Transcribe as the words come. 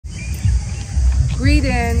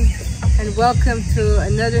Greetings and welcome to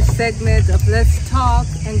another segment of Let's Talk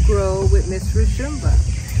and Grow with Ms Roshumba.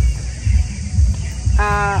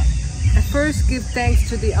 I first give thanks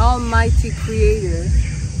to the Almighty Creator,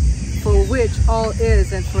 for which all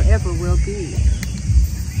is and forever will be.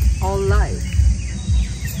 All life,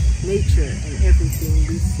 nature, and everything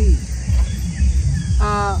we see.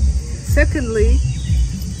 Secondly,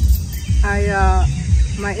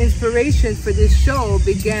 my inspiration for this show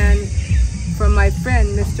began from my friend,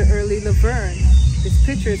 Mr. Early Laverne. His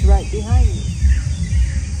picture is right behind me.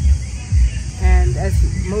 And as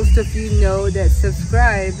most of you know that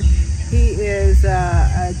subscribe, he is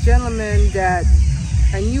a gentleman that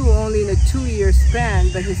I knew only in a 2-year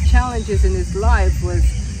span, but his challenges in his life was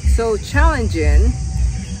so challenging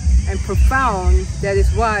and profound. That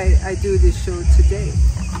is why I do this show today.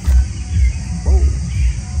 Whoa.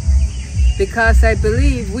 Because I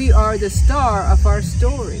believe we are the star of our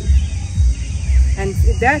story. And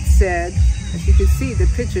that said, as you can see, the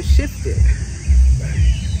picture shifted.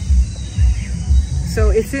 So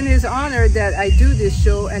it's in his honor that I do this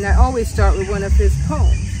show, and I always start with one of his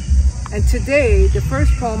poems. And today, the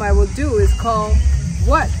first poem I will do is called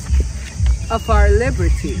What of Our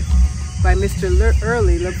Liberty by Mr.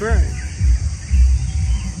 Early Laverne.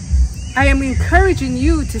 I am encouraging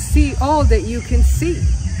you to see all that you can see.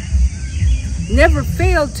 Never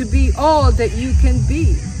fail to be all that you can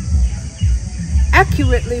be.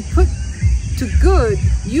 Accurately put to good,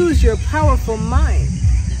 use your powerful mind.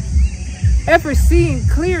 Ever seeing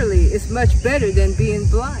clearly is much better than being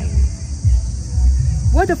blind.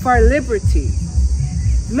 What of our liberty?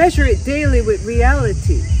 Measure it daily with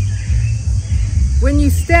reality. When you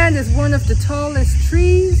stand as one of the tallest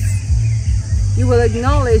trees, you will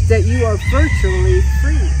acknowledge that you are virtually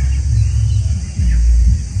free.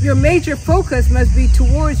 Your major focus must be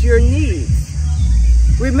towards your needs.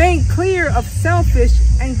 Remain clear of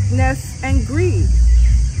selfishness and greed.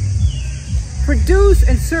 Produce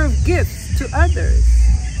and serve gifts to others.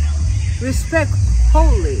 Respect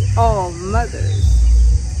wholly all mothers.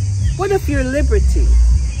 What of your liberty?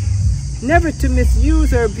 Never to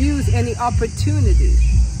misuse or abuse any opportunity.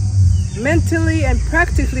 Mentally and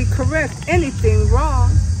practically correct anything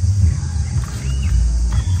wrong.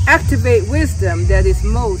 Activate wisdom that is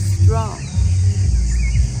most strong.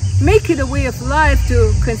 Make it a way of life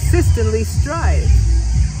to consistently strive.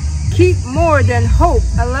 Keep more than hope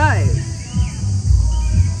alive.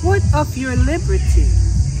 What of your liberty?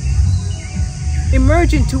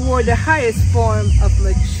 Emerging toward the highest form of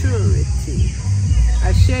maturity.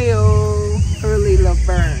 Asheo Early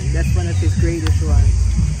Laverne, that's one of his greatest ones.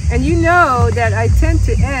 And you know that I tend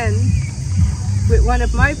to end with one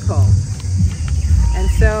of my poems. And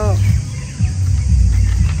so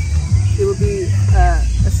it will be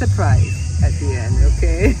a surprise at the end,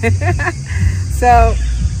 okay? So,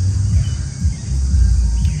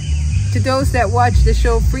 to those that watch the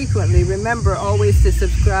show frequently, remember always to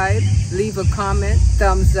subscribe, leave a comment,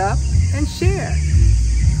 thumbs up, and share.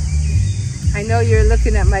 I know you're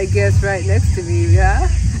looking at my guest right next to me, yeah?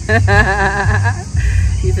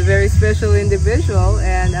 He's a very special individual,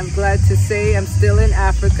 and I'm glad to say I'm still in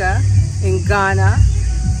Africa, in Ghana,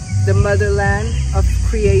 the motherland of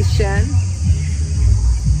creation.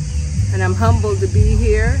 And I'm humbled to be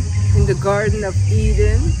here in the Garden of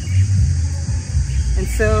Eden. And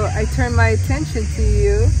so I turn my attention to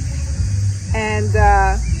you. And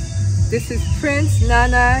this is Prince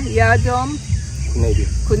Nana Yadom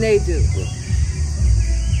Kunedu. Yeah.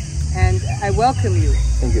 And I welcome you.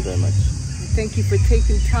 Thank you very much. Thank you for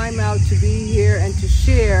taking time out to be here and to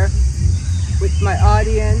share with my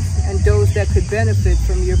audience and those that could benefit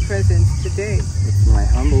from your presence today. It's my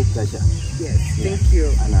humble pleasure. Yes, thank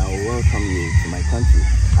you. And I will welcome you to my country,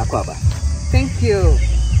 Akwaba. Thank you.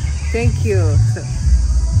 Thank you. So,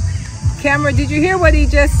 Camera, did you hear what he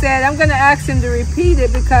just said? I'm going to ask him to repeat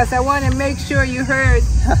it because I want to make sure you heard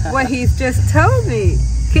what he's just told me.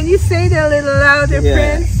 Can you say that a little louder,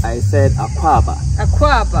 Prince? I said Akwaba.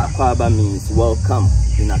 Akwaba. Akwaba means welcome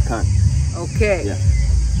in Akan. Okay. Yeah.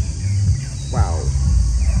 Wow.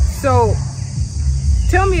 So,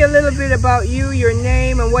 tell me a little bit about you, your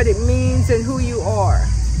name, and what it means, and who you are.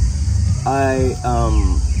 I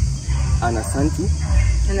am an Asante.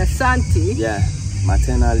 An Asante? Yeah,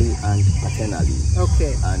 maternally and paternally.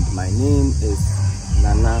 Okay. And my name is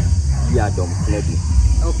Nana Yadom Kunedu.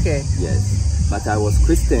 Okay. Yes. But I was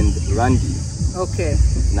christened Randy. Okay.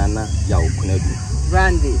 Nana Yao Kunedu.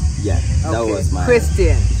 Randy. Yeah, that okay. was my...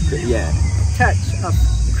 Christian. Yeah. Touch of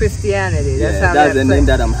Christianity. That's yeah, how that's the name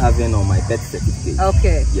that I'm having on my birth certificate.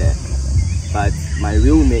 Okay. Yeah. But my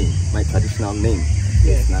real name, my traditional name,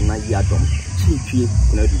 yes. is Nana Yadom Chikwe,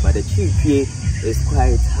 but the Chikwe is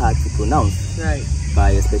quite hard to pronounce. Right.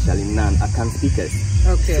 By especially non-Akan speakers.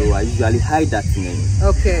 Okay. So I usually hide that name.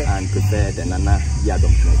 Okay. And prefer the Nana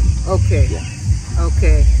Yadom name. Okay. Yeah.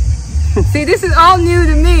 Okay. See, this is all new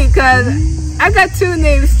to me because I got two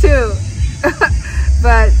names too.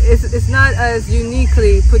 But it's not as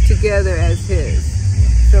uniquely put together as his.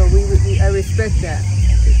 So I respect that.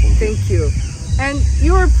 Okay, thank you. And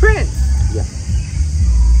you're a prince. Yeah.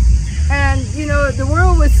 And the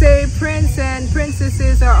world would say prince and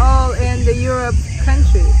princesses are all in the Europe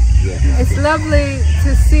country. Yeah. It's lovely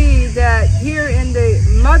to see that here in the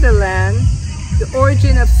motherland, the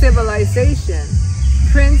origin of civilization,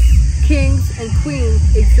 prince, kings, and queens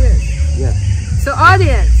exist. Yeah. So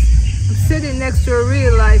audience, I'm sitting next to a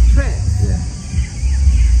real life prince. Yeah.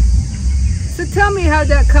 So tell me how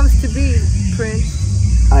that comes to be, Prince.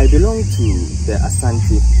 I belong to the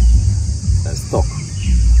Asante stock.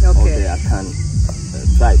 Okay. Of the Akan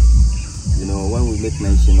tribe. When we make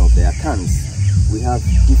mention of the Akans, we have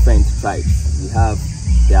different tribes. We have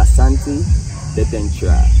the Asante, the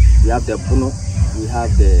Denchura, we have the Bono, we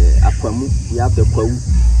have the Akwamu, we have the Kwawu,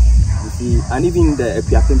 you see, and even the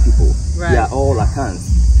Epiapin people. Right. They are all Akans,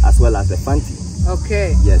 as well as the Fanti.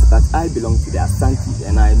 Okay. Yes, but I belong to the Asante,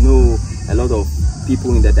 and I know a lot of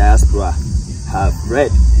people in the diaspora have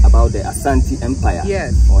read about the Asante Empire.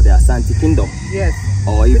 Yes. Or the Asante Kingdom. Yes.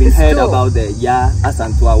 Or even heard about the Ya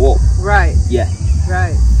Asantua War. Right. Yeah.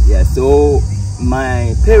 Right. Yeah. So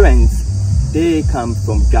my parents, they come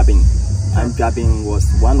from Gabin, and Gabin was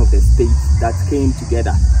one of the states that came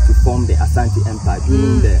together to form the Asante Empire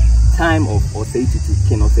during the time of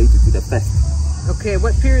King Osei the First. Okay.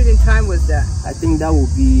 What period in time was that? I think that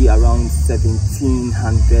would be around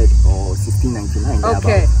 1700 or 1699.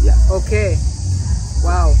 Okay. Yeah. Okay.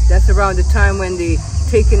 Wow. That's around the time when the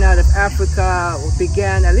taken out of Africa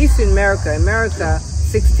began, at least in America. America,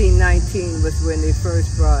 1619 was when they first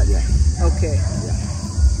brought. Yeah. Okay. Yeah.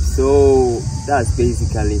 So that's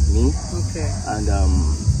basically me. Okay. And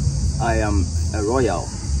I am a royal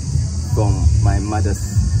from my mother's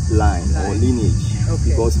line or lineage. Okay.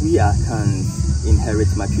 Because we can inherit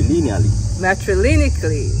matrilineally.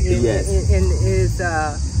 Matrilineally Yes. in his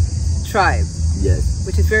tribe. Yes.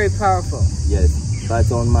 Which is very powerful. Yes.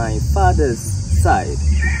 But on my father's side,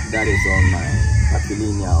 that is on my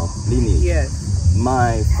patrilineal lineage. Yes.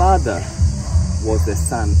 My father was the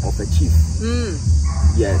son of a chief.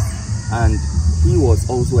 Yes. And he was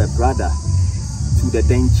also a brother to the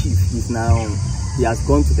then chief. He has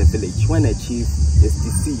gone to the village. When a chief is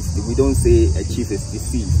deceased, we don't say a chief is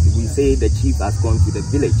deceased. We say the chief has gone to the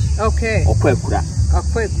village. Okay. Okwekura.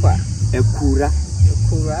 Okwekura. Ekura.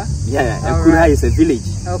 Ekura. Yeah, Ekura is a village.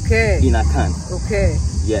 Okay. In Akan. Okay.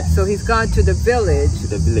 Yes. So he's gone to the village. To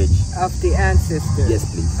the village. Of the ancestors. Yes,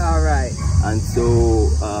 please. All right. And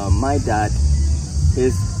so my dad,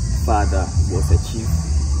 his father was a chief,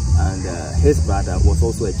 and his brother was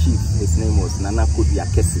also a chief. His name was Nana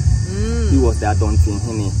Kodiakesi. He was the Adontin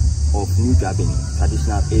Hene of New Gabin,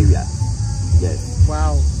 traditional area. Yes.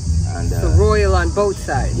 Wow. And so royal on both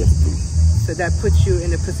sides. Yes, please. So that puts you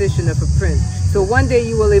in the position of a prince. So one day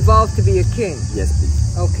you will evolve to be a king. Yes,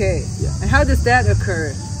 please. Okay. Yeah. And how does that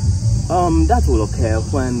occur? That will occur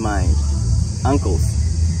when my uncles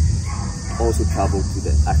also travel to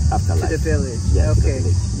the afterlife. To the village. Yeah. Okay. To the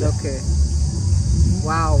village. Yeah. Okay.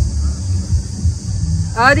 Wow.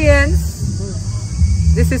 Audience,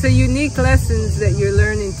 this is a unique lesson that you're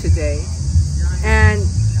learning today. And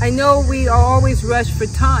I know we are always rushed for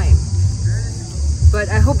time, but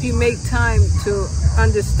I hope you make time to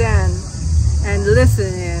understand and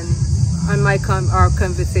listen in on our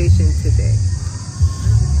conversation today.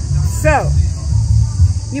 So,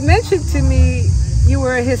 you mentioned to me you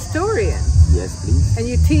were a historian. Yes, please. And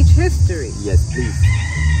you teach history. Yes, please.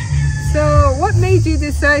 So, what made you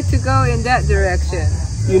decide to go in that direction?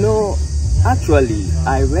 Actually,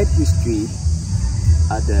 I read history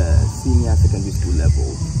at the senior secondary school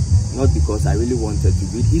level, not because I really wanted to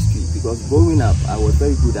read history, because growing up, I was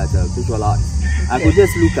very good at visual arts. Okay. I could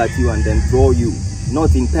just look at you and then draw you,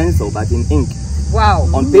 not in pencil, but in ink. Wow.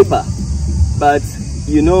 On paper. But,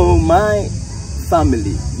 my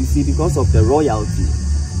family, you see, because of the royalty,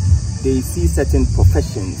 they see certain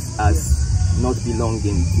professions as not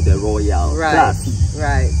belonging to the royal class.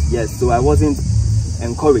 Right. Yes, so I wasn't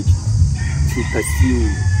encouraged to pursue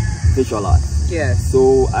visual art. Yes.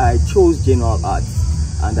 So I chose general arts,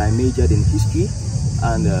 and I majored in history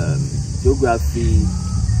and geography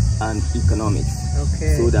and economics.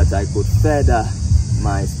 Okay. So that I could further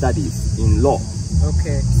my studies in law.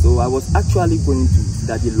 Okay. So I was actually going to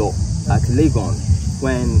study law at Legon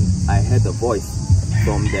when I heard a voice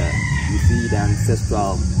from the You see the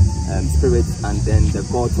ancestral spirits and then the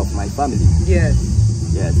gods of my family. Yes.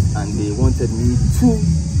 Yes, and they wanted me to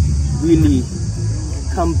really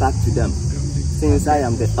come back to them, since I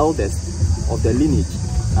am the eldest of the lineage.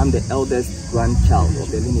 I'm the eldest grandchild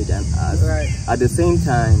of the lineage, and at the same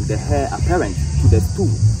time the heir apparent to the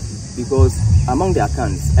stool, because among the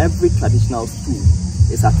accounts, every traditional stool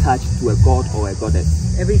is attached to a god or a goddess.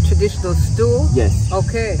 Every traditional stool? Yes.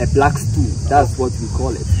 Okay. A black stool, that's what we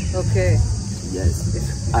call it. Okay. Yes.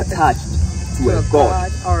 It's attached to a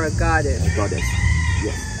god or a goddess. A goddess.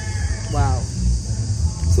 Yes. Wow.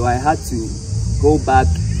 So I had to go back,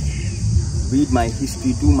 read my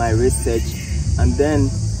history, do my research, and then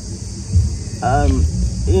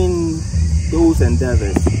in those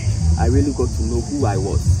endeavors, I really got to know who I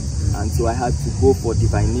was. And so I had to go for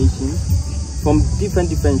divination from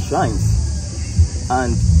different shrines.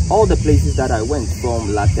 And all the places that I went,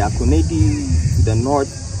 from Latte Akonedi to the north,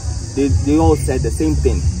 they all said the same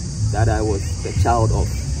thing, that I was the child of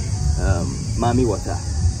Mami Water.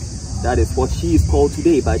 That is what she is called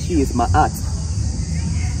today, but she is Ma'at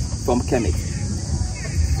from Kemet.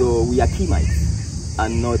 So we are Kemites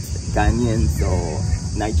and not Ghanaians or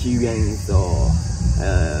Nigerians or...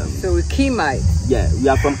 so we're Kemites? Yeah, we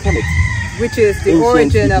are from Kemet. Which is the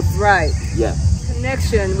origin of right. Yeah.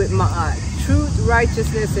 Connection with Ma'at. Truth,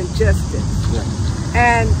 righteousness, and justice. Yeah.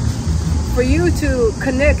 And for you to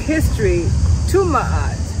connect history to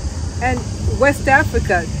Ma'at and West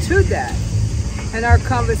Africa to that, and our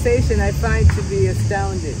conversation, I find to be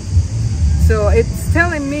astounding. So it's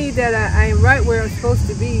telling me that I am right where I'm supposed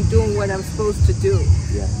to be, doing what I'm supposed to do.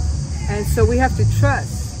 Yeah. And so we have to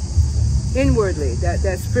trust inwardly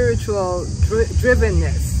that spiritual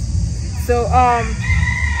drivenness. So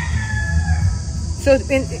so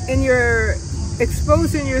in your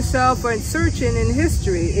exposing yourself or in searching in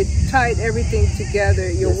history, it tied everything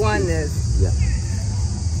together, your oneness. Yeah.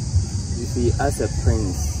 You see, as a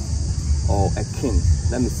prince or a king,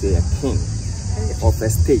 let me say a king of a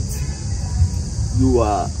state, you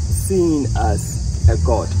are seen as a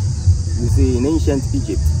god. You see, in ancient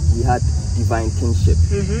Egypt, we had divine kingship,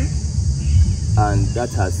 and that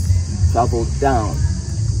has traveled down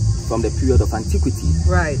from the period of antiquity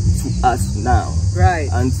to us now. Right.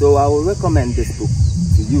 And so I will recommend this book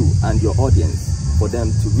to you and your audience for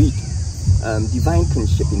them to read. Divine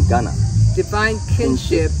Kingship in Ghana. Divine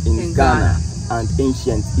Kingship in Ghana and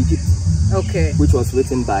Ancient Egypt. Okay. Which was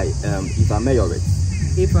written by Eva Mayoret.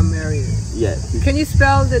 Eva Mayoret. Yeah. Can you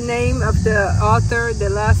spell the name of the author, the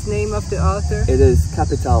last name of the author? It is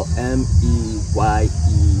capital Meyerowitz.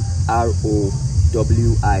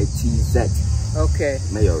 Okay.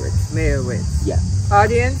 Mayoret. Mayoret. Yeah.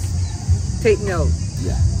 Audience, take note.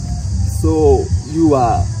 Yeah. So you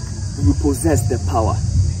possess the power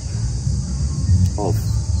of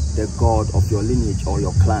the God of your lineage or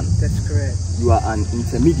your clan. That's correct. You are an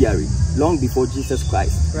intermediary long before Jesus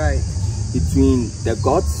Christ. Right. Between the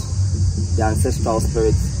gods, the ancestral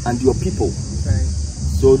spirits, and your people. Right.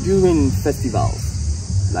 So during festivals,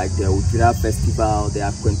 like the Ujira festival, the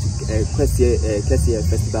Kwesier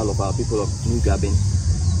festival of our people of New Gabon,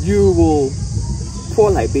 you will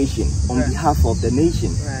pour libation on behalf of the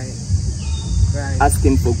nation. Right. Right.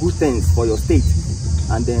 Asking for good things for your state,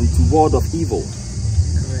 and then to ward off evil.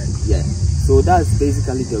 Correct. Yeah. So that's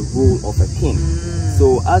basically the role of a king.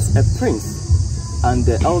 So as a prince and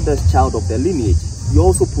the eldest child of the lineage, you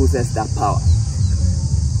also possess that power.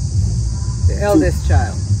 The eldest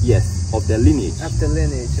child? Yes, of the lineage. Of the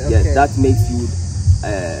lineage, okay. Yes, that makes you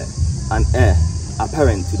an heir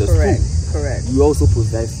apparent to the school. Correct. You also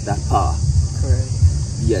possess that power. Correct.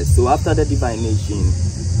 Yes, so after the divination,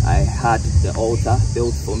 I had the altar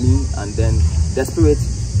built for me, and then the spirit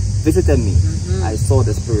visited me. I saw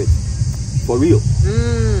the spirit for real.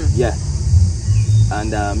 Yeah.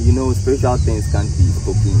 And you know, spiritual things can't be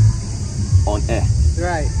spoken on air.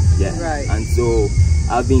 Right. Yeah. Right. And so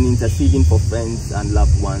I've been interceding for friends and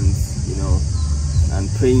loved ones, you know, and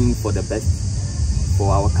praying for the best for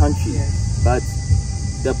our country. Yes. But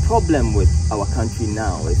the problem with our country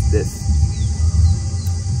now is this: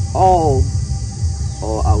 all,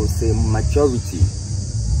 or I would say majority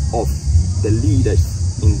of the leaders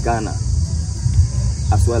in Ghana,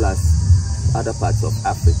 as well as other parts of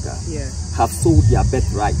Africa, have sold their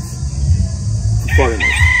birthright to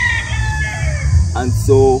foreigners. And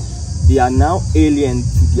so they are now alien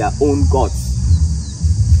to their own gods.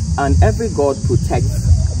 And every god protects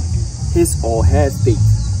his or her state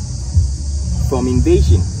from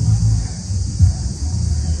invasion.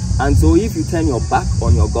 And so if you turn your back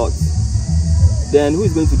on your gods, then who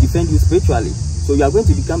is going to defend you spiritually? So you are going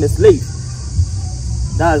to become a slave.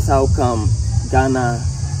 That's how come Ghana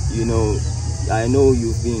you know, I know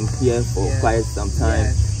you've been here for quite some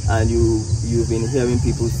time, and you've been hearing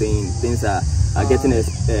people saying things are getting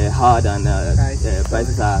hard, and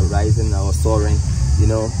prices are rising or soaring. You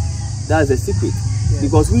know, that's the secret,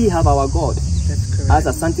 because we have our God. That's correct. As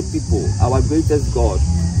Asante people, our greatest God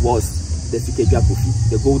was the Sikeja Kofi,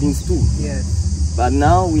 the golden stool. Yes. But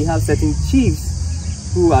now we have certain chiefs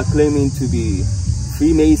who are claiming to be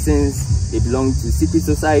Freemasons. They belong to secret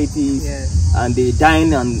societies, and they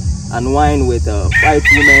dine and wine with white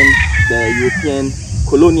women, the European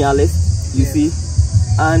colonialists, you see.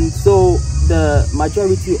 And so the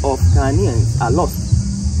majority of Ghanaians are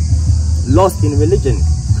lost in religion,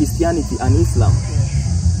 Christianity and Islam.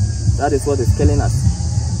 That is what is killing us.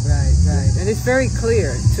 Right. And it's very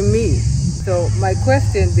clear to me. So my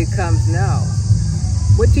question becomes now,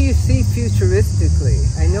 what do you see futuristically?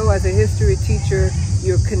 I know as a history teacher,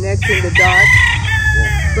 you're connecting the dots,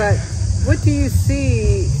 but what do you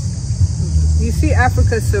see? You see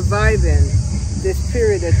Africa surviving this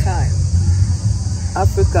period of time?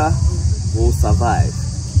 Africa will survive,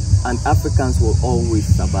 and Africans will always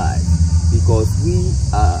survive, because we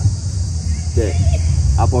are the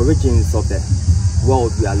aborigines of the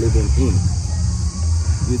world we are living in.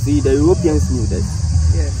 You see, the Europeans knew this.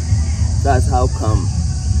 Yes. That's how come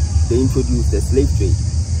they introduced the slave trade.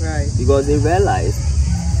 Right. Because they realized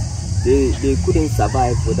they couldn't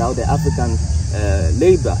survive without the African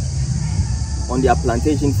labor on their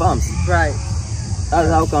plantation farms. Right. That's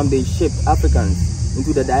how come they shipped Africans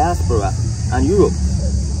into the diaspora and Europe.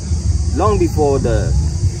 Long before the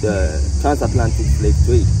transatlantic slave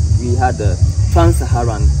trade, we had the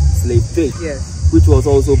trans-Saharan slave trade, which was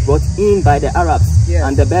also brought in by the Arabs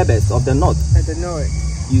and the Berbers of the north. At the north.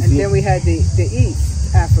 And then we had the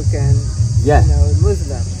East African,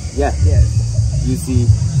 Muslim. Yes. You see,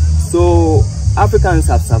 so Africans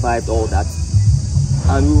have survived all that,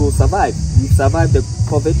 and we will survive. We've survived the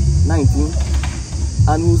COVID-19,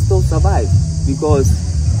 and we'll still survive, because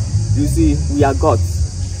you see, we are gods.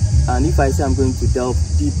 And if I say I'm going to delve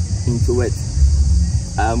deep into it,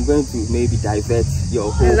 I'm going to maybe divert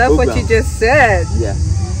your whole program. I love what you just said. Yeah.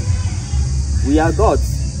 We are gods.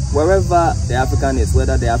 Wherever the African is,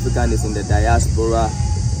 whether the African is in the diaspora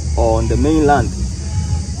or on the mainland,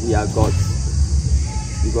 we are gods.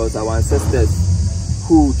 Because our ancestors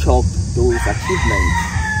who chalked those achievements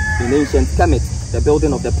in ancient Kemet, the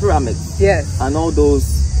building of the pyramids, and all those,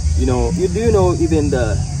 you know, do you know even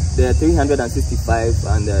the 365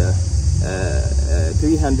 and the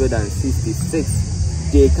 366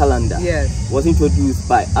 day calendar was introduced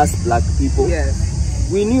by us black people.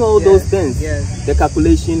 We knew all those things. The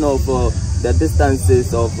calculation of the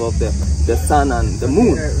distances of the sun and the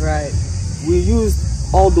moon. We used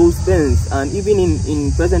all those things, and even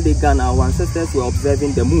in present day Ghana, our ancestors were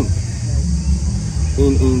observing the moon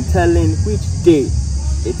in telling which day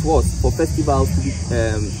it was for festivals to be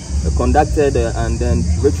conducted and then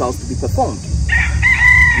rituals to be performed.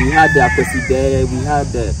 We had the Akwesi there, we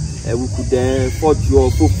had the Wuku there, Fojo,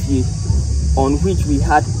 Fofi, on which we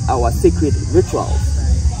had our sacred rituals.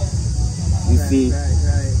 You see,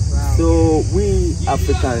 wow. So we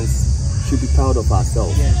Africans should be proud of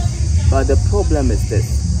ourselves. But the problem is this: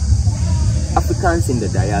 Africans in the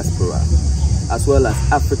diaspora, as well as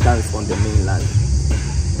Africans on the mainland,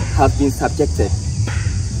 have been subjected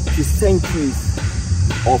to centuries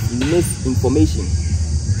of misinformation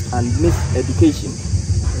and miseducation,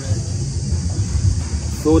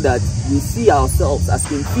 so that we see ourselves as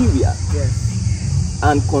inferior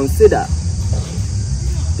and consider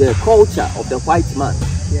the culture of the white man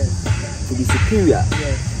to be superior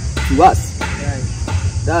to us.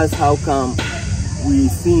 That's how come we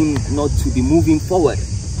seem not to be moving forward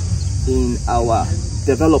in our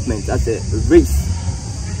development as a race.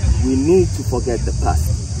 We need to forget the past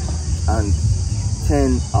and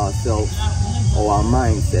turn ourselves or our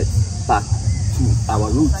mindset back to our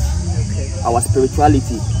roots, our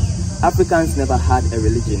spirituality. Africans never had a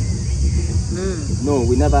religion. No,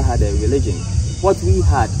 we never had a religion. What we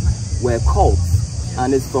had were cults,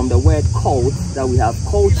 and it's from the word cult that we have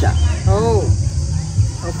culture. Oh,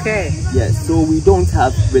 okay. Yes, so we don't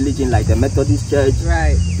have religion like the Methodist Church,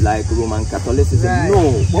 like Roman Catholicism.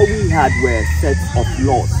 No, what we had were sets of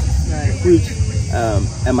laws, which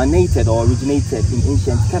emanated or originated in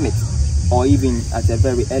ancient Kemet, or even at a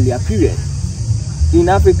very earlier period. In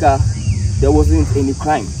Africa, there wasn't any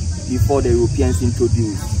crime before the Europeans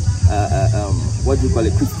introduced what do you call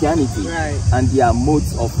it, Christianity, and their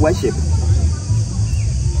modes of worship.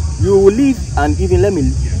 You will live, and even let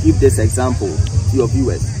me give this example to your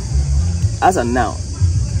viewers. As of now,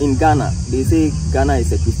 in Ghana, they say Ghana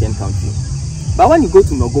is a Christian country. But when you go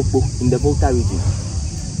to Nogopo in the Volta region,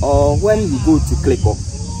 or when you go to Kleko,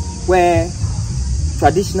 where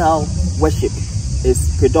traditional worship is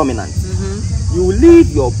predominant, you leave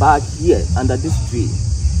your bag here under this tree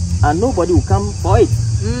and nobody will come for it.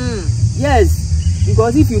 Yes,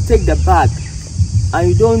 because if you take the bag and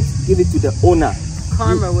you don't give it to the owner,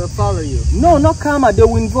 karma will follow you. No, not karma. They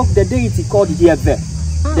will invoke the deity called Yeve.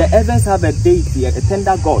 The Evans have a deity, a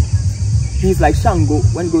tender god. He's like Shango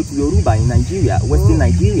when you go to Yoruba in Nigeria, Western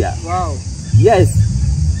Nigeria. Wow. Yes.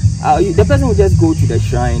 The person will just go to the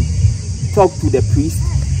shrine, talk to the priest.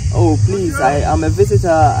 Oh, please, I am a visitor.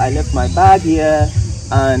 I left my bag here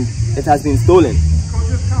and it has been stolen.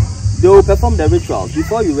 They will perform the rituals.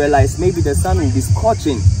 Before you realize, maybe the sun will be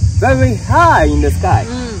scorching very high in the sky.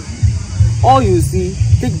 All you see,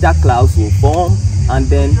 thick dark clouds will form and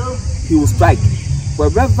then he will strike.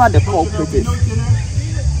 Wherever the culprit is,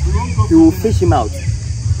 he will fish him out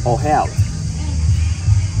or her out.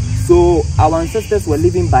 So our ancestors were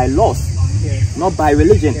living by laws, not by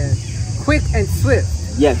religion. Quick and swift.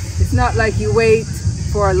 Yes. It's not like you wait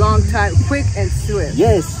for a long time. Quick and swift.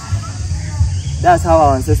 Yes. That's how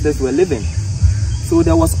our ancestors were living. So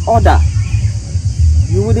there was order.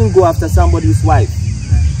 You wouldn't go after somebody's wife.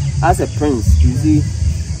 As a prince, you see,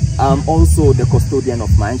 I'm also the custodian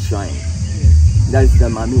of my shrine. That is the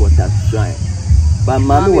Mami Water shrine. But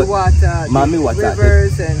Mami Water,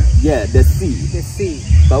 rivers and the sea. The sea.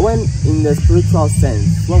 But when in the spiritual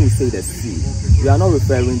sense, when we say the sea, we are not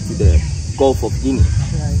referring to the Gulf of Guinea.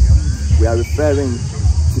 We are referring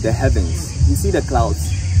to the heavens. You see the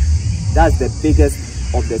clouds? That's the biggest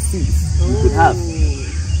of the seas you could have.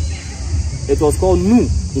 It was called Nu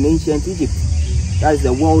in ancient Egypt. That is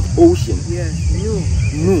the world ocean. Yes,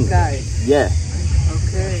 Nu. Sky. Yeah.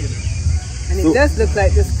 Okay. And it does look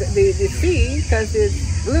like the sea because it's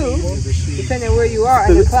blue, depending on where you are.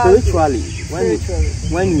 And the clouds. Spiritually,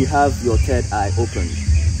 when you have your third eye opened,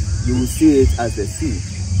 you will see it as the sea.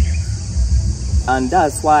 And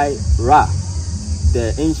that's why Ra,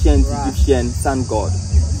 the ancient Egyptian sun god,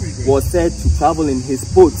 was said to travel in his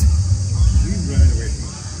boat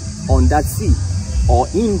on that sea or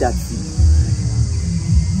in that sea.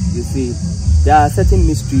 You see, there are certain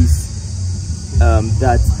mysteries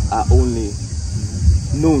that are only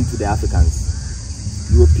known to the Africans.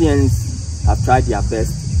 Europeans have tried their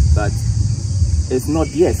best, but it's not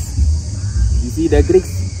yes. You see, the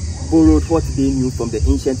Greeks borrowed what they knew from the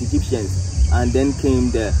ancient Egyptians, and then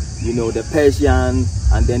came the Persian,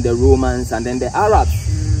 and then the Romans, and then the Arabs.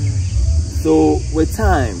 So with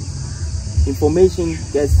time, information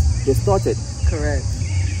gets distorted. Correct.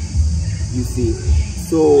 You see,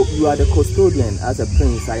 so you are the custodian. As a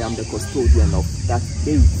prince, I am the custodian of that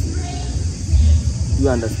deity. You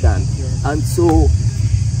understand? Yes. And so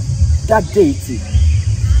that deity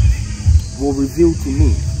will reveal to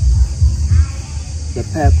me the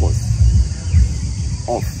purpose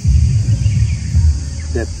of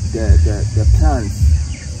the plans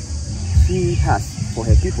she has for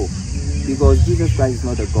her people. Because Jesus Christ is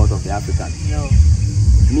not the God of the African. No.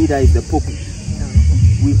 Neither is the Pope.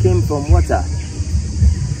 No. We came from water.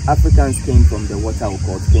 Africans came from the water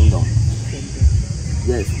called kingdom.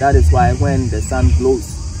 Yes, that is why when the sun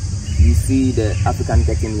glows, you see the African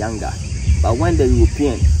getting younger. But when the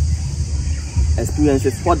European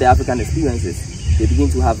experiences what the African experiences, they begin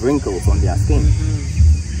to have wrinkles on their skin.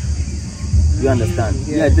 You understand?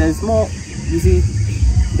 Yeah, there's more, you see,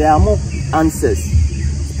 there are more answers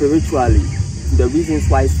spiritually to the reasons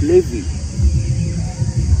why slavery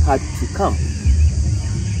had to come.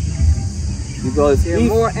 Because there are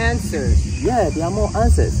more answers. Yeah, there are more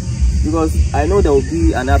answers. Because I know there will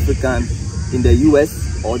be an African in the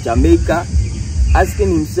US or Jamaica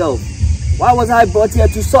asking himself, why was I brought here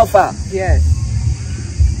to suffer? Yes.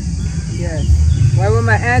 Yes. Why were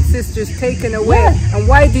my ancestors taken away? Yeah. And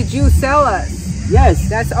why did you sell us? Yes.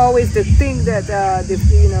 That's always the thing that the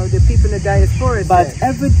people in the diaspora But said.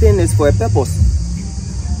 Everything is for a purpose.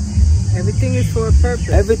 Everything is for a purpose.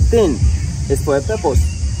 Everything is for a purpose.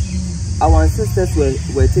 Our ancestors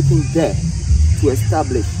were taken there to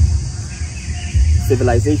establish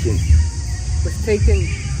civilization. Was taken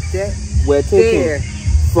there? Were taken there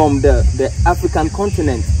from the African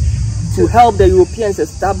continent to help the Europeans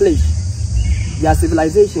establish their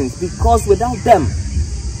civilizations, because without them,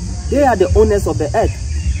 they are the owners of the earth.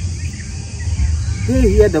 They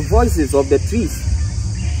hear the voices of the trees,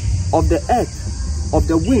 of the earth, of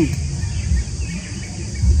the wind.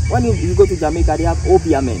 When you go to Jamaica, they have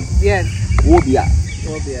Obia men. Yes. Obia.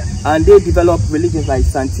 And they develop religions like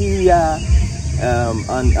Santeria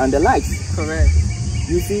and the likes. Correct.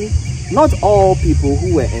 You see, not all people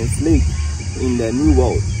who were enslaved in the New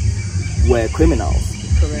World were criminals.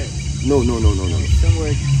 Correct. No.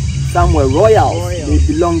 Some were royals. They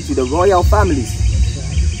belonged to the royal families.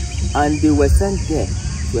 And they were sent there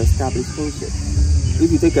to establish kingship.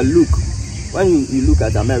 If you take a look, when you look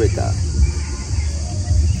at America,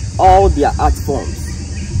 all their art forms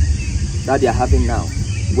that they are having now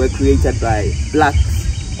were created by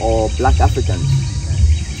blacks or black African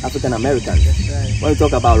Americans. Right. When you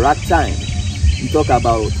talk about ragtime, you talk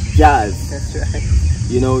about jazz. That's right.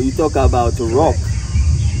 You know, you talk about rock.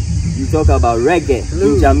 You talk about reggae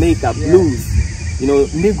Blues. In Jamaica, blues. You know,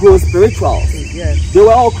 Negro spirituals. Yes. They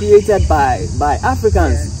were all created by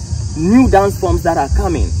Africans. Yes. New dance forms that are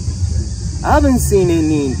coming. I haven't seen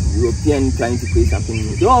any European trying to create something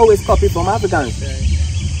new. They always copy from Africans. Right.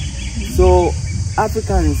 So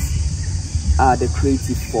Africans are the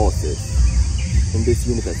creative forces in this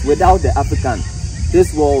universe. Without the African,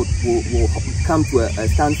 this world will come to a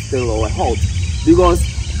standstill or a halt. Because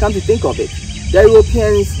come to think of it, the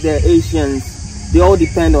Europeans, the Asians, they all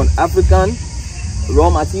depend on African raw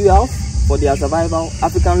materials for their survival,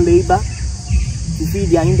 African labor to feed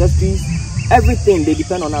their industries. Everything, they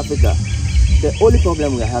depend on Africa. The only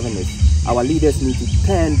problem we are having is our leaders need to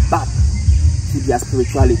turn back to their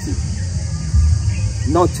spirituality,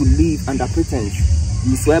 not to live under pretense.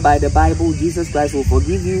 You swear by the Bible, Jesus Christ will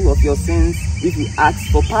forgive you of your sins if you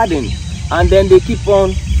ask for pardon. And then they keep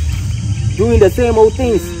on doing the same old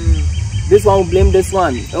things. This one will blame this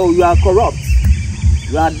one. Oh, you are corrupt.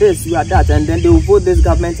 You are this, you are that. And then they will vote this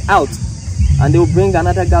government out. And they will bring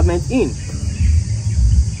another government in.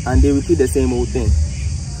 And they repeat the same old thing.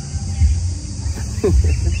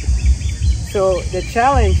 So the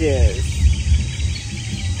challenge is,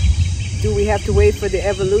 do we have to wait for the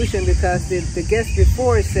evolution? Because the guest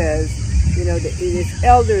before says, you know, it is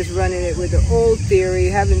elders running it with the old theory,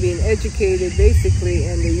 having been educated basically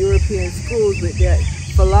in the European schools with that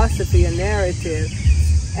philosophy and narrative.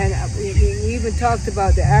 And we even talked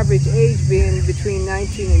about the average age being between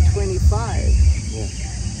 19 and 25. Yeah.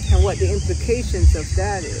 And what the implications of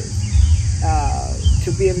that is.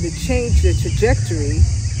 To be able to change the trajectory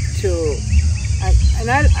to,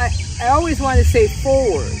 I always want to say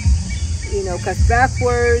forward, you know, because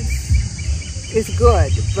backwards is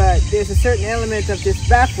good, but there's a certain element of this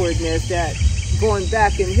backwardness that going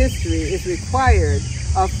back in history is required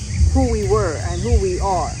of who we were and who we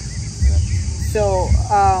are. So,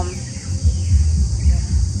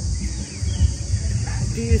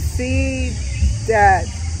 do you see that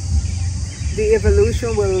the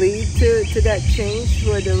evolution will lead to that change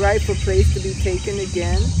for the rightful place to be taken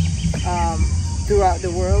again throughout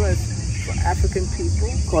the world as for African people?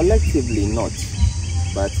 Collectively not,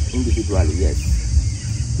 but individually yes.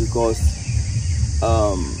 Because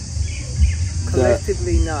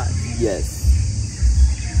collectively not. Yes.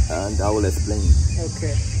 And I will explain.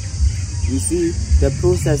 Okay. You see, the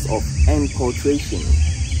process of enculturation,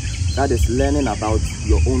 that is learning about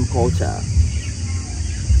your own culture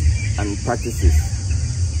and practices,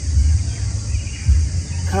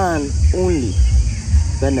 can only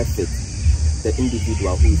benefit the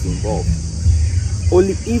individual who is involved.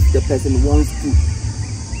 Only if the person wants to.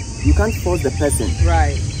 You can't force the person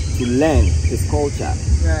right to learn his culture.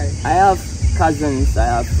 Right. I have cousins, I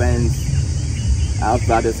have friends, I have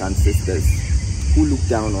brothers and sisters who look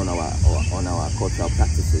down on our cultural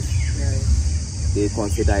practices. Right. They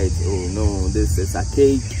consider it, oh no, this is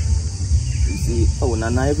archaic. You see, oh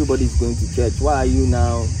Nana, everybody's going to church. Why are you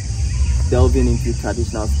now delving into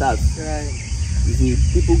traditional stuff? Right. You see,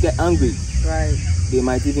 people get angry. Right. They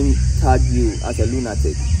might even tag you as a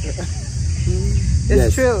lunatic. It's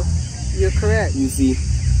yes. true. You're correct. You see,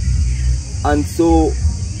 and so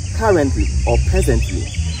currently or presently,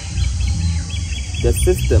 the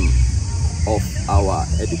system of our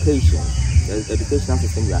education, the educational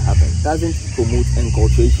system we are having, doesn't promote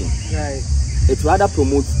enculturation. Right. It rather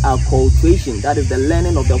promotes acculturation, that is the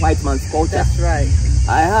learning of the white man's culture. That's right.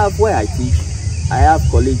 I have, where I teach, I have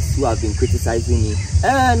colleagues who have been criticizing me.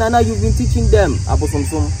 Nana, you've been teaching them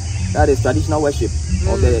Abosomsom, that is traditional worship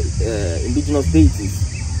of the indigenous deities.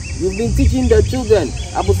 You've been teaching the children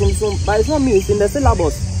Abosomsom, but it's not me, it's in the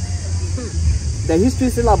syllabus. The history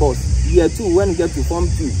syllabus, year 2, when we get to Form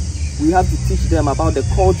 2, we have to teach them about the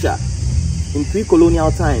culture in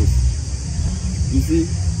pre-colonial times. You see,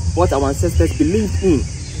 what our ancestors believed in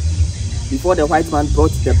before the white man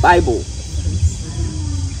brought the Bible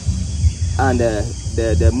and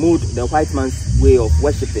the white man's way of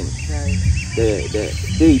worshipping the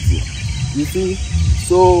deity. You see,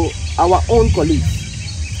 so our own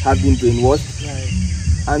colleagues have been brainwashed,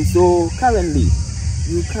 and so currently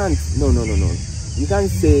you can't you can't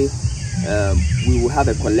say we will have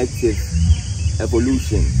a collective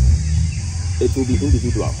evolution. It will be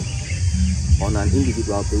individual. on an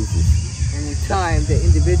individual basis. And in time, the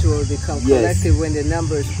individual will become collective when the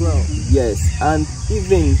numbers grow. Yes, and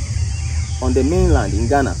even on the mainland in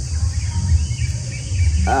Ghana,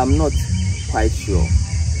 I'm not quite sure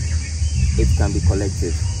it can be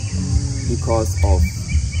collective because of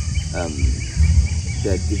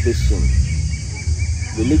the division.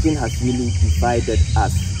 Religion has really divided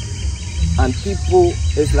us, and people,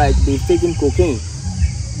 it's like they've taken cocaine.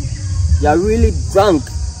 They are really drunk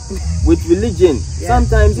with religion.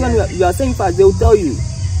 Sometimes when you are saying facts, they will tell you,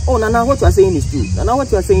 oh, Nana, what you are saying is true. Nana,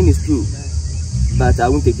 what you are saying is true. But I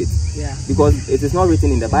won't take it. Because it is not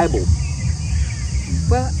written in the Bible.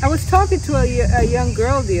 Well, I was talking to a young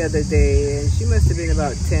girl the other day, and she must have been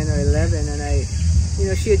about 10 or 11, and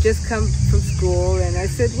she had just come from school, and I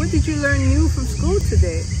said, what did you learn new from school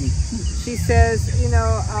today? She says,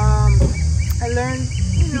 I learned,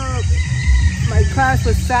 my class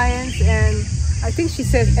was science, and I think she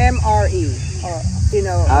said MRE, or,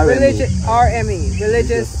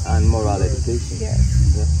 religious and moral education. Yes.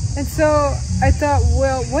 And so I thought,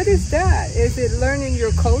 well, what is that? Is it learning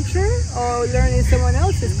your culture or learning someone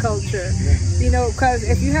else's culture? Because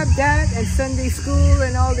if you have that and Sunday school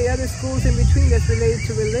and all the other schools in between that's related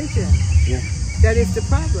to religion, that is the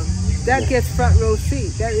problem. That gets front row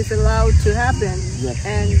seat. That is allowed to happen.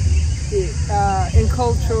 And the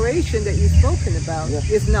enculturation that you've spoken about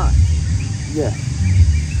is not. Yeah,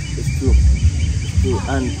 it's true. It's true.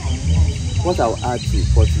 And what I'll add to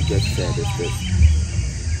what you just said is this.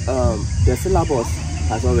 The syllabus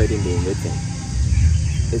has already been written.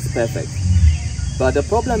 It's perfect. But the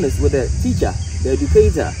problem is with the teacher, the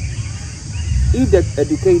educator. If the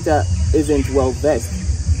educator isn't well versed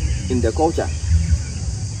in the culture,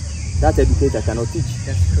 that educator cannot teach.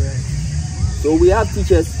 That's correct. So we have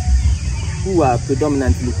teachers who are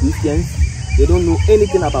predominantly Christians. They don't know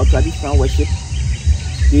anything about traditional worship.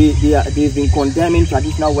 They've been condemning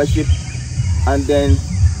traditional worship and then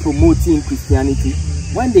promoting Christianity.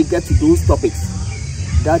 When they get to those topics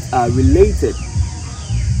that are related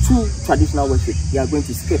to traditional worship, they are going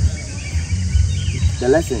to skip the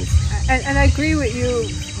lessons. And I agree with you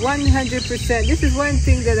 100%. This is one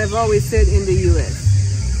thing that I've always said in the U.S.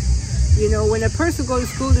 When a person goes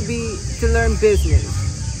to school to learn business,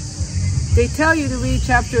 they tell you to read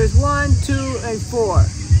chapters 1, 2, and 4.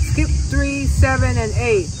 Skip 3, 7, and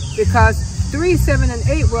 8, because 3, 7, and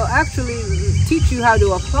 8 will actually teach you how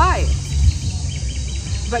to apply it.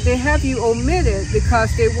 But they have you omit it because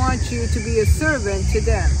they want you to be a servant to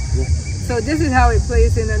them. So this is how it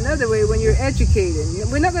plays in another way when you're educated.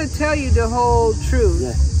 We're not going to tell you the whole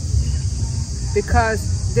truth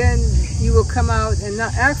because then you will come out and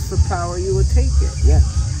not ask for power, you will take it.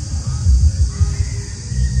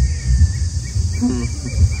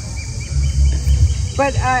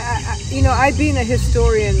 But I being a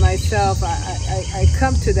historian myself, I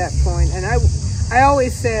come to that point, and I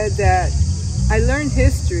always said that I learned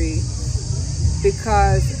history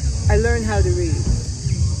because I learned how to read.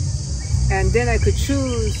 And then I could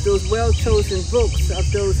choose those well-chosen books of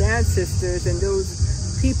those ancestors and those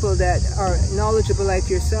people that are knowledgeable like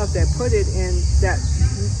yourself that put it in that,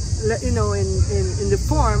 in the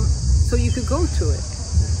form so you could go to it.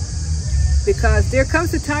 Because there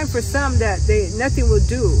comes a time for some that nothing will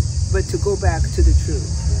do but to go back to the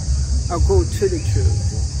truth or go to the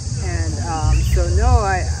truth. And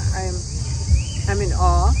I'm in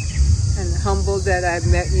awe and humbled that I've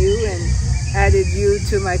met you and added you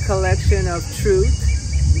to my collection of truth,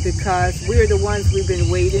 because we're the ones we've been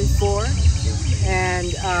waiting for.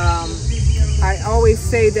 And I always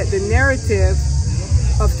say that the narrative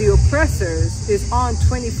of the oppressors is on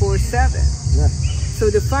 24/7. So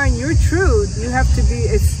to find your truth, you have to be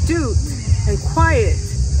astute and quiet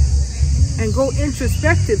and go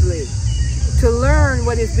introspectively to learn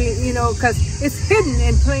what is being, because it's hidden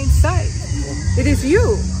in plain sight. It is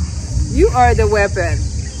you. You are the weapon.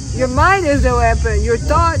 Your mind is the weapon. Your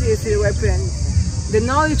thought is the weapon. The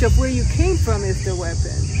knowledge of where you came from is the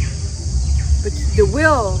weapon. But the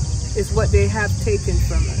will is what they have taken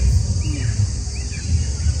from us.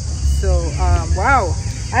 So, wow.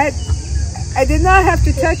 I did not have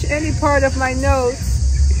to touch any part of my notes.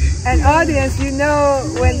 And audience, when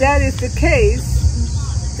that is the case,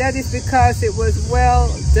 that is because it was well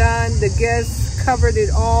done. The guests covered it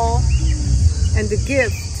all. And the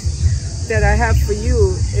gift that I have for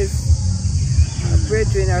you is our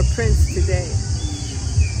brethren, our prince today.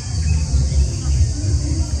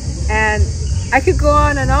 And I could go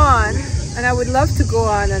on, and I would love to go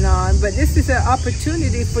on, but this is an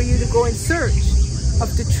opportunity for you to go in search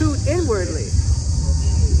of the truth inwardly.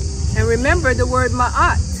 And remember the word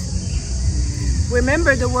ma'at.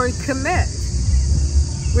 Remember the word commit.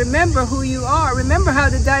 remember who you are. Remember how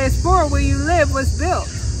the diaspora where you live was built.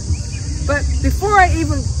 But before I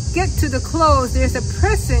even get to the close, there's a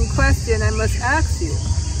pressing question I must ask you,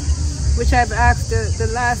 which I've asked the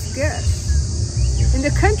last guest. In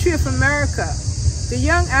the country of America, the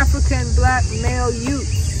young African black male youth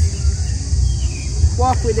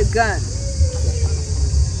walk with a gun.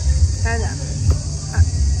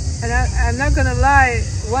 And I'm not gonna lie,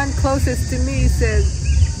 one closest to me says,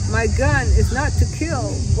 my gun is not to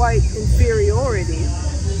kill white inferiority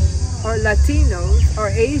or Latinos or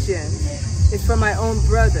Asians. It's for my own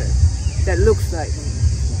brother that looks like me.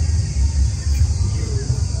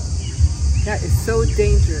 That is so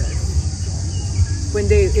dangerous. When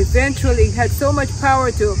they eventually had so much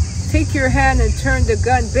power to take your hand and turn the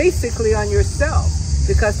gun basically on yourself,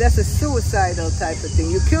 because that's a suicidal type of thing.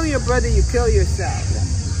 You kill your brother, you kill yourself.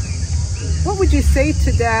 What would you say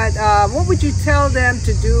to that? What would you tell them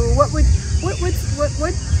to do? What?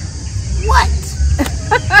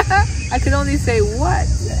 I can only say, what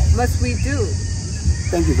must we do?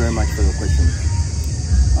 Thank you very much for your question.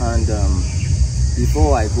 And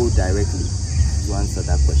before I go directly to answer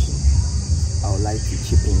that question, I would like to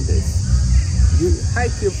chip in this.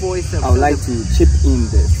 Hike your voice up. I would like to chip in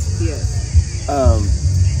this. Yes.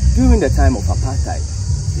 During the time of apartheid,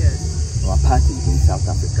 yes, or apartheid in South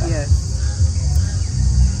Africa, yes,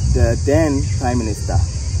 the then Prime Minister,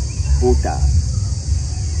 Botha,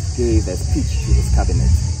 gave a speech to his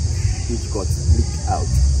cabinet, which got leaked out.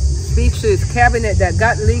 Speech to his cabinet that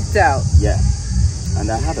got leaked out. Yeah,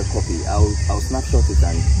 and I have a copy. I'll snapshot it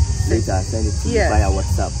and later I'll send it to you via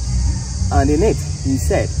WhatsApp. And in it, he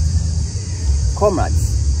said,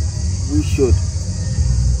 comrades, we should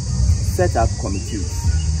set up committees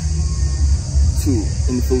to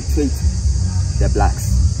infiltrate the blacks,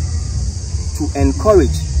 to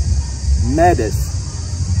encourage murders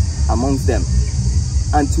amongst them,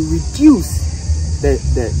 and to reduce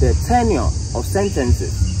the tenure of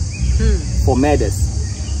sentences for murders.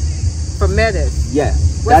 For murders? Yeah.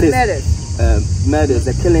 What's murders? Murders,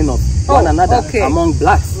 the killing of one another among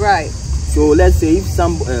blacks. Right. So let's say if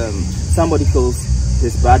somebody kills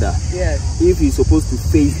his brother, yes, if he's supposed to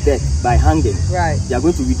face death by hanging, right, they are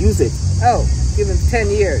going to reduce it. Oh, give him 10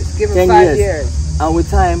 years, give him 5 years. And with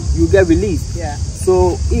time, you get released. Yeah.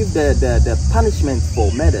 So if the punishment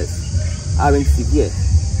for murders aren't severe,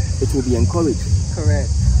 it will be encouraged. Correct.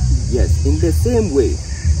 Yes. In the same way,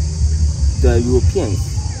 the Europeans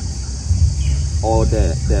or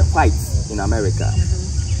the whites in America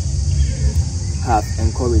have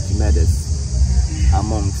encouraged murders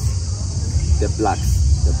amongst the blacks,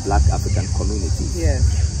 the black African community. Yes.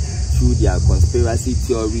 Through their conspiracy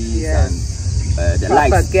theories and the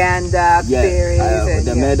propaganda theories.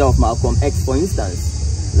 The murder of Malcolm X, for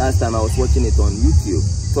instance. Last time I was watching it on YouTube.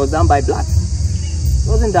 It was done by blacks. It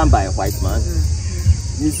wasn't done by a white man.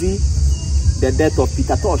 You see, the death of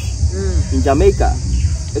Peter Tosh in Jamaica.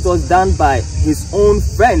 It was done by his own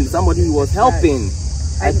friend, somebody he was helping.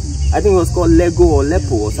 Right. I think it was called Lego or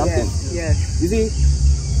Lepo or something. Yes, yes. You see,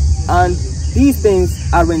 and these things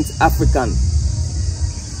aren't African.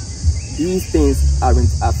 These things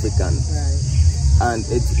aren't African. Right. And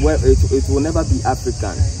it will never be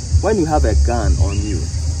African. Right. When you have a gun on you,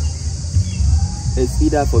 it's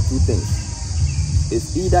either for two things.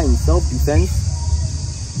 It's either in self-defense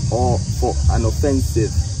or for an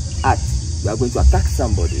offensive act. You are going to attack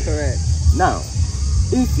somebody. Correct. Now,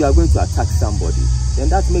 if you are going to attack somebody, then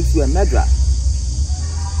that makes you a murderer.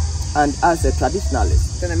 And as a traditionalist,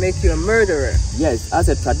 it's going to make you a murderer. Yes, as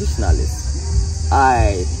a traditionalist,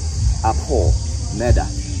 I abhor murder.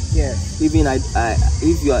 Yes. Even I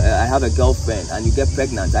have a girlfriend and you get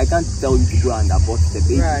pregnant, I can't tell you to go and abort the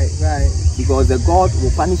baby. Right, right. Because the God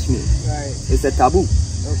will punish me. Right. It's a taboo.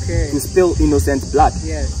 Okay. To spill innocent blood.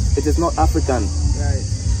 Yes. It is not African. Right.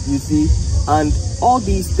 You see, and all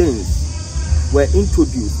these things were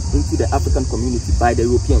introduced into the African community by the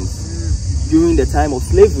Europeans during the time of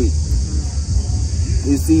slavery.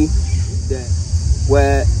 You see,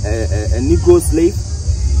 where a Negro slave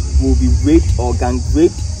will be raped or gang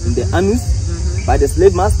raped in the anus by the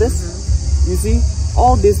slave masters. You see,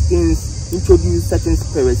 all these things introduce certain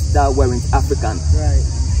spirits that weren't African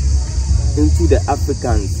into the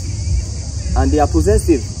Africans, and they are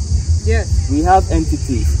possessive. Yes. We have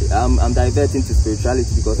entities. I'm diverting to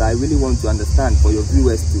spirituality because I really want to understand for your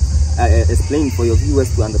viewers to explain for your viewers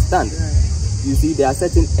to understand. Right. You see, there are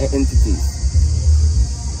certain entities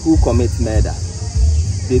who commit murder.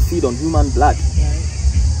 They feed on human blood. Right.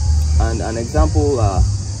 And an example are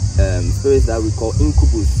spirits that we call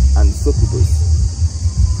incubus and succubus.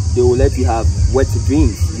 They will let you have wet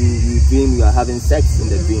dreams. You dream you are having sex in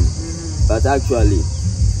the dream, but actually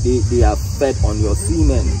they are fed on your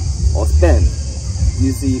semen or sperm.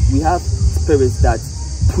 You see, we have spirits that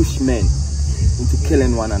push men into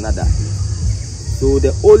killing one another. So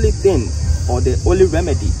the only thing, or the only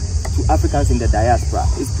remedy to Africans in the diaspora,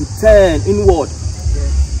 is to turn inward,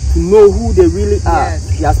 to know who they really are,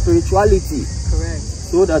 their spirituality. Correct.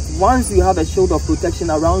 So that once you have a shield of protection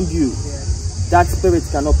around you, that spirit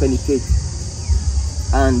cannot penetrate.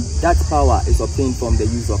 And that power is obtained from the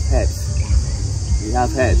use of herbs. We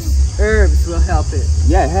have herbs. Herbs will help it.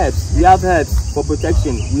 Yeah, herbs. We have herbs for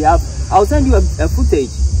protection. We have. I'll send you a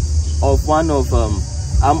footage of one of.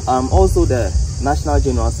 I'm also the National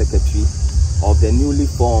General Secretary of the newly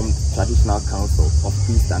formed Traditional Council of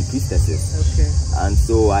Priests and Priestesses. Okay. And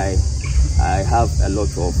so I have a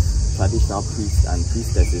lot of traditional priests and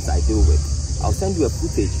priestesses I deal with. I'll send you a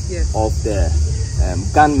footage of the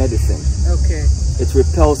gun medicine. Okay. It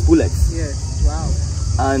repels bullets. Yes. Wow.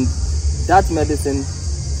 And that medicine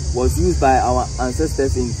was used by our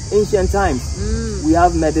ancestors in ancient times. We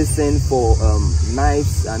have medicine for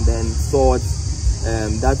knives and then swords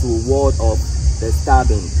that will ward off the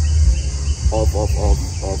stabbing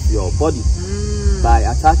of your body by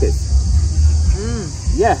attackers.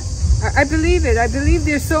 Yeah. I believe it. I believe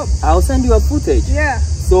there's so. I'll send you a footage. Yeah.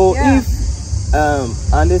 So if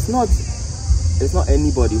and it's not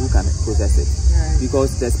anybody who can process it,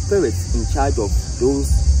 because the spirits in charge of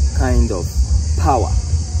those kind of power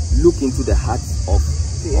look into the hearts of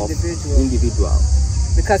the individual.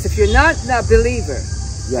 Because if you're not a believer,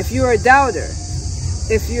 if you're a doubter,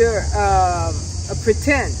 if you're a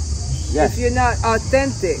pretend, if you're not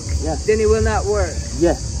authentic, then it will not work.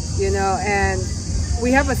 You know, and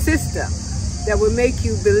we have a system that will make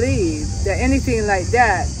you believe that anything like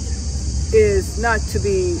that is not to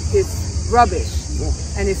be, it's rubbish.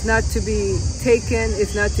 And it's not to be taken,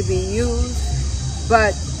 it's not to be used.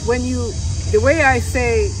 But when you, the way I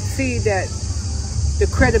see that the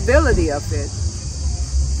credibility of it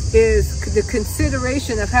is the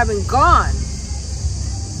consideration of having gone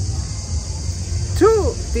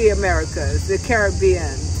to the Americas, the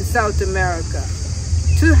Caribbean, to South America,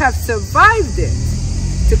 to have survived it,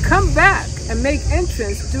 to come back and make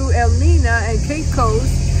entrance through Elmina and Cape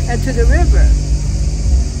Coast and to the river.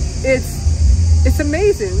 It's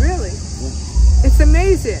amazing, really. It's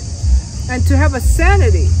amazing. And to have a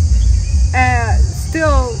sanity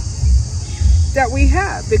still that we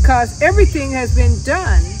have, because everything has been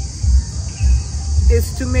done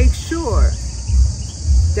is to make sure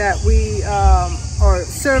that we or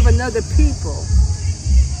serve another people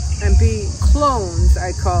and be clones,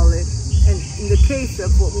 I call it, and in the case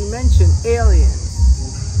of what we mentioned, aliens.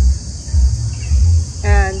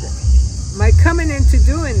 And my coming into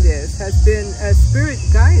doing this has been spirit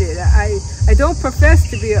guided. I don't profess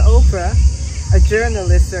to be an Oprah, a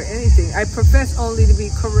journalist or anything. I profess only to be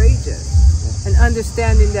courageous and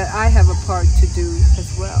understanding that I have a part to do as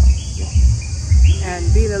well.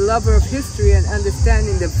 And being a lover of history and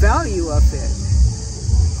understanding the value of it.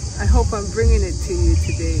 I hope I'm bringing it to you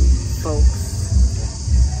today, folks.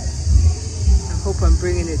 I hope I'm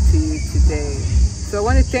bringing it to you today. So I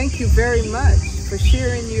want to thank you very much for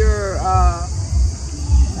sharing your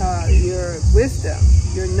wisdom,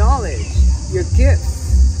 your knowledge, your gifts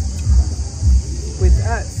with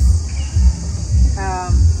us.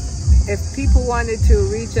 If people wanted to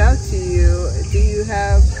reach out to you, do you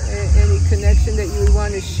have any connection that you would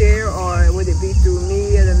want to share, or would it be through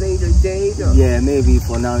me at a later date? Or? Yeah, maybe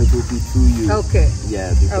for now it will be through you. Okay.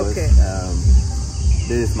 Yeah, because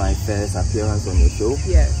this is my first appearance on your show.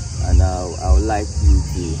 Yes. And I would like you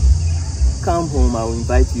to come home. I will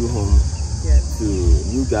invite you home to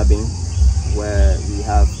New Gabin, where we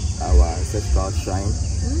have our ancestral shrine,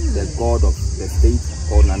 the god of the state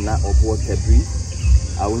called Nana Obo Tebri.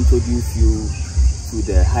 I will introduce you to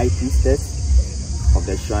the high priestess of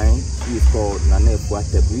the shrine. She is called Nana Efua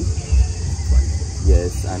Tebri.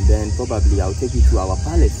 Yes, and then probably I'll take you to our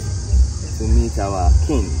palace to meet our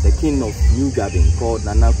king, the king of New Gabin, called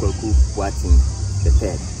Nana Kwaku Boating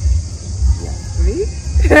III. Me?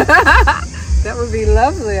 That would be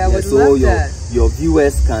lovely. I would love that. Your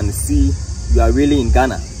viewers can see you are really in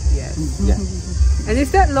Ghana. Yes. And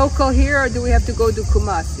is that local here, or do we have to go to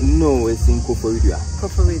Kumasi? No, it's in Koforidua.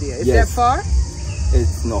 Koforidua. Is that far?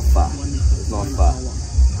 It's not far. It's not far.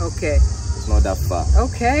 Okay. It's not that far.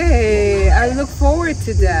 Okay. I look forward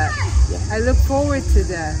to that. I look forward to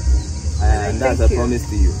that. And that's a promise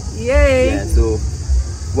to you. Yay. Yeah, so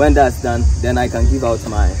when that's done, then I can give out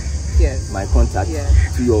my contact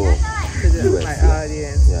to your viewers. My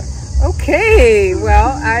audience. Okay.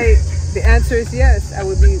 Well, the answer is yes. I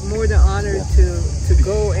would be more than honored to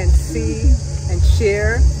go and see and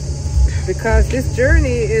share because this journey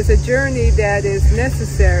is a journey that is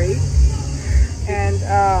necessary. And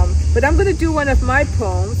but I'm going to do one of my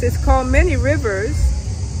poems. It's called Many Rivers.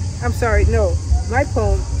 I'm sorry, no, my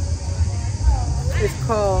poem is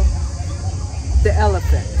called The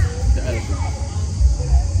Elephant. The elephant.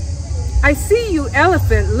 I see you,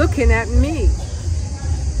 elephant, looking at me.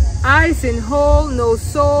 Eyes in whole, no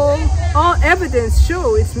soul. All evidence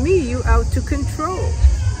show it's me you out to control.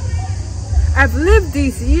 I've lived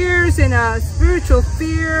these years in a spiritual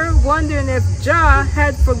fear, wondering if Jah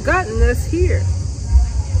had forgotten us here.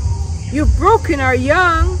 You've broken our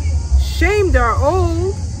young, shamed our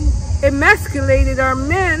old, emasculated our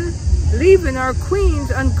men, leaving our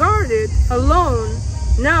queens unguarded, alone.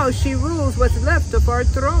 Now she rules what's left of our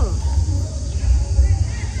throne.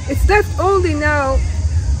 It's left only now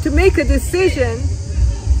to make a decision,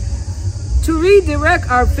 to redirect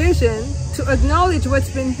our vision, to acknowledge what's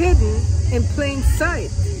been hidden in plain sight,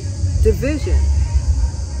 division.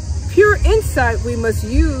 Pure insight we must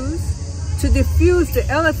use to diffuse the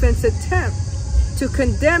elephant's attempt to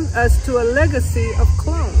condemn us to a legacy of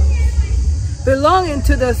clones, belonging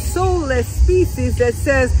to the soulless species that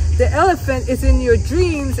says the elephant is in your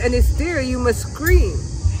dreams and it's there you must scream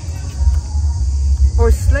or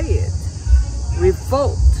slay it,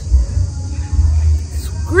 revolt.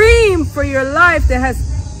 Scream for your life that has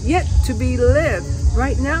yet to be lived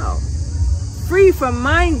right now. Free from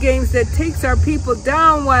mind games that takes our people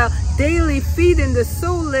down while daily feeding the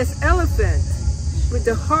soulless elephant with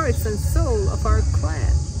the hearts and soul of our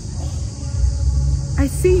clan. I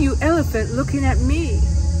see you, elephant, looking at me.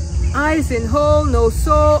 Eyes in whole, no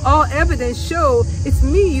soul, all evidence show it's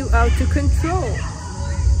me you out to control.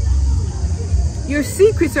 Your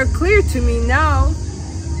secrets are clear to me now.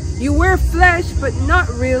 You wear flesh, but not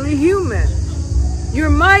really human. Your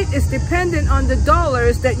might is dependent on the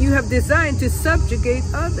dollars that you have designed to subjugate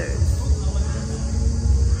others.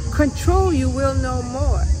 Control you will no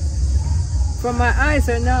more, for my eyes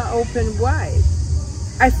are now open wide.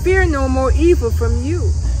 I fear no more evil from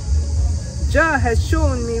you. Jah has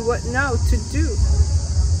shown me what now to do.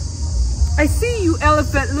 I see you,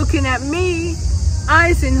 elephant, looking at me.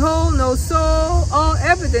 Eyes in whole, no soul, all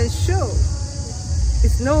evidence show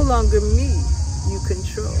it's no longer me you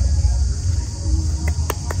control.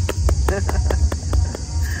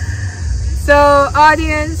 So,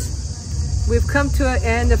 audience, we've come to an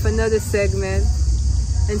end of another segment.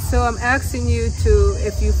 And so I'm asking you to,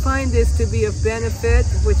 if you find this to be of benefit,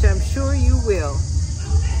 which I'm sure you will,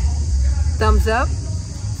 thumbs up,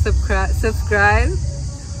 subscribe,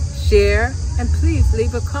 share, and please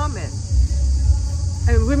leave a comment.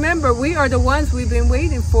 And remember, we are the ones we've been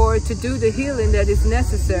waiting for to do the healing that is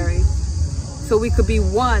necessary so we could be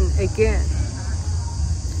one again.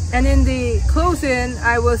 And in the closing,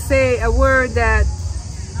 I will say a word that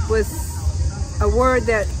was a word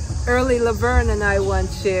that Early Laverne and I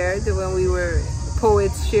once shared when we were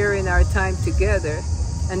poets sharing our time together.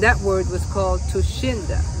 And that word was called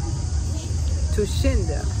Tushinda.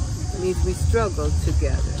 Tushinda means we struggled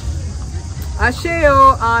together.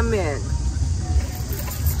 Asheo, amen.